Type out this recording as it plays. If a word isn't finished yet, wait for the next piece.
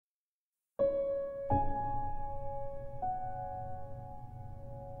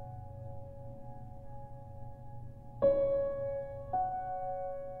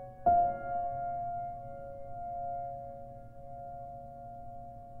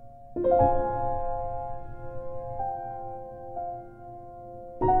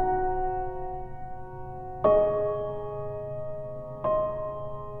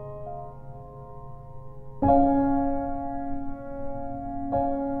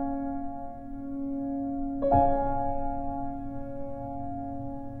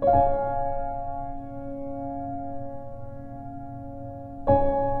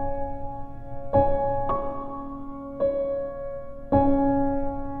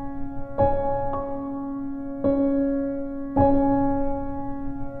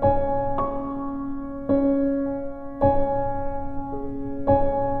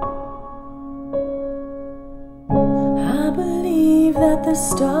That the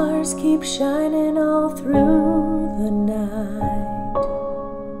stars keep shining all through the night.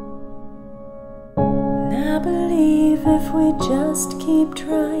 And I believe if we just keep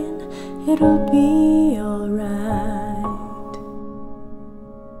trying, it'll be alright.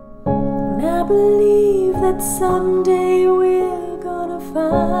 And I believe that someday we're gonna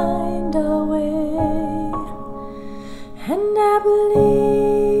find our way. And I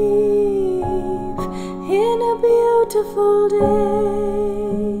believe in a beautiful day.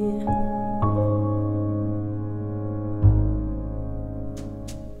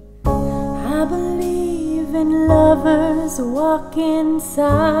 I believe in lovers walking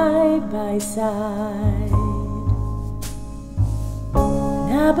side by side.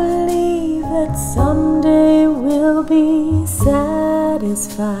 And I believe that someday we'll be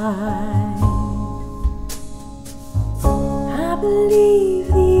satisfied. I believe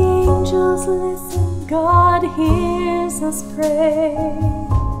the angels listen, God hears us pray.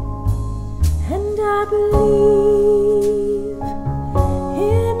 And I believe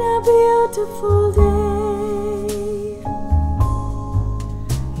in a beautiful day.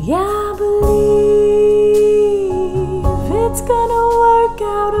 Yeah, I believe it's gonna work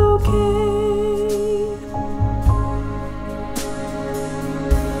out okay.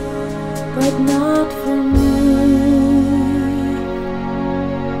 But not for me,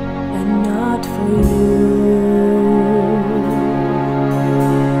 and not for you.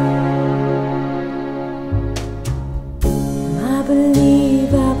 I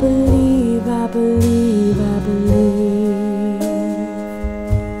believe, I believe, I believe, I believe.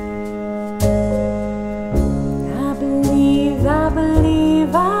 I believe, I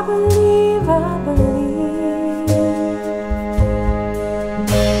believe, I believe, I believe.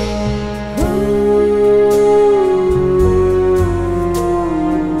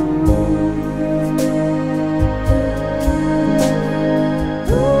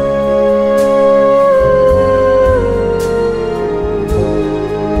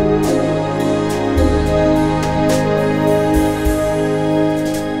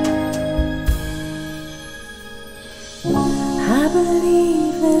 I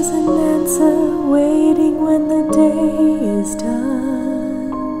believe there's an answer waiting when the day is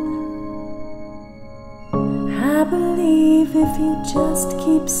done. I believe if you just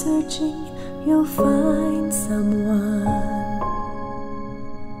keep searching, you'll find someone.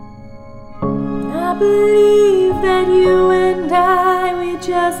 I believe that you and I, we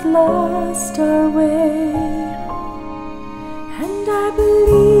just lost our way. And I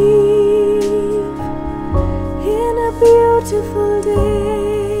believe in a beautiful day.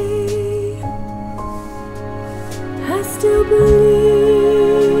 I still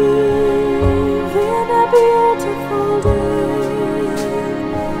believe in a beautiful day.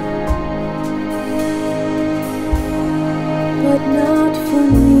 But not for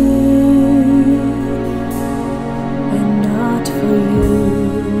me, and not for you.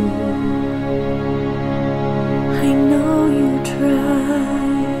 I know you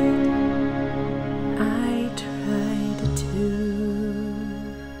tried, I tried too.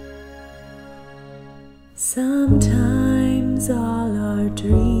 Sometimes all our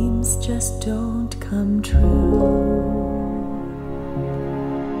dreams just don't come true.